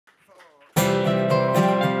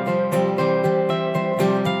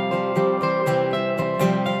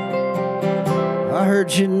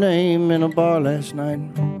heard your name in a bar last night.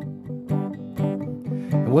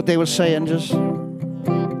 And what they were saying just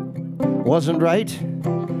wasn't right.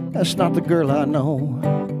 That's not the girl I know.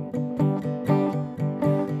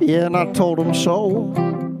 Yeah, and I told them so.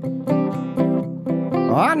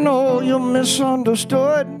 I know you're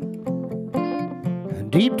misunderstood.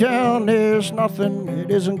 Deep down there's nothing that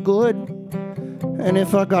isn't good. And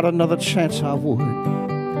if I got another chance I would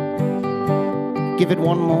give it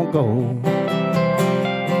one more go.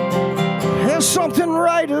 There's something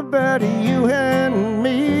right about you and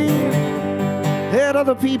me that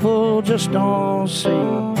other people just don't see.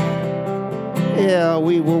 Yeah,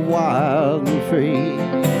 we were wild and free.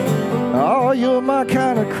 Oh, you're my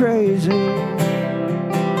kind of crazy.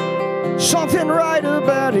 Something right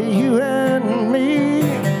about you and me.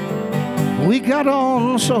 We got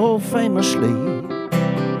on so famously,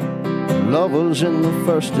 lovers in the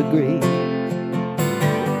first degree.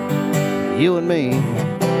 You and me.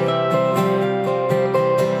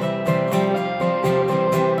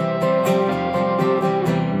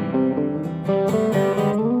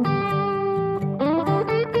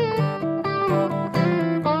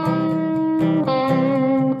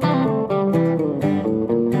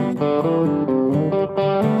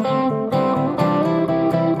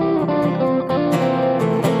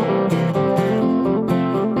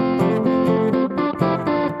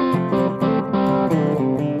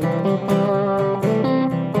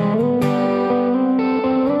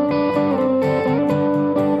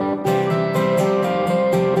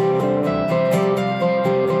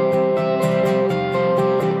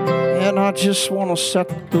 I just want to set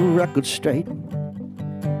the record straight.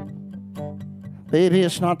 Baby,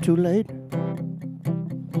 it's not too late.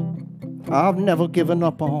 I've never given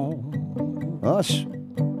up on us.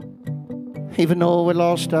 Even though we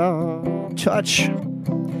lost our touch,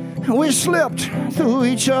 we slipped through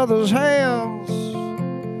each other's hands.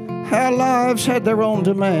 Our lives had their own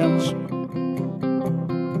demands.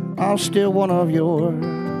 I'm still one of your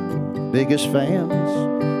biggest fans,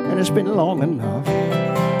 and it's been long enough.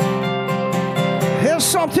 There's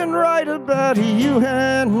something right about you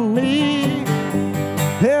and me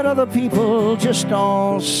that other people just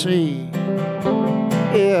don't see.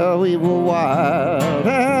 Yeah, we were wild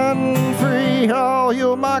and free. Oh,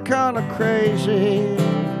 you're my kind of crazy.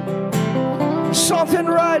 Something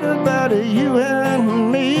right about you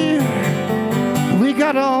and me. We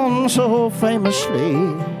got on so famously,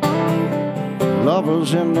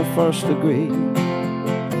 lovers in the first degree.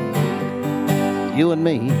 You and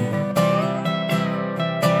me.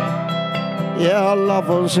 Yeah,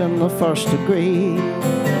 lovers in the first degree.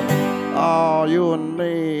 Oh, you and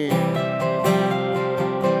me.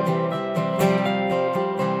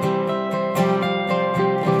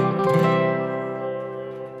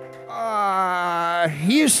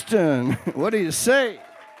 Houston, what do you say?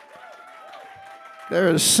 There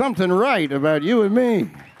is something right about you and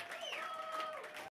me.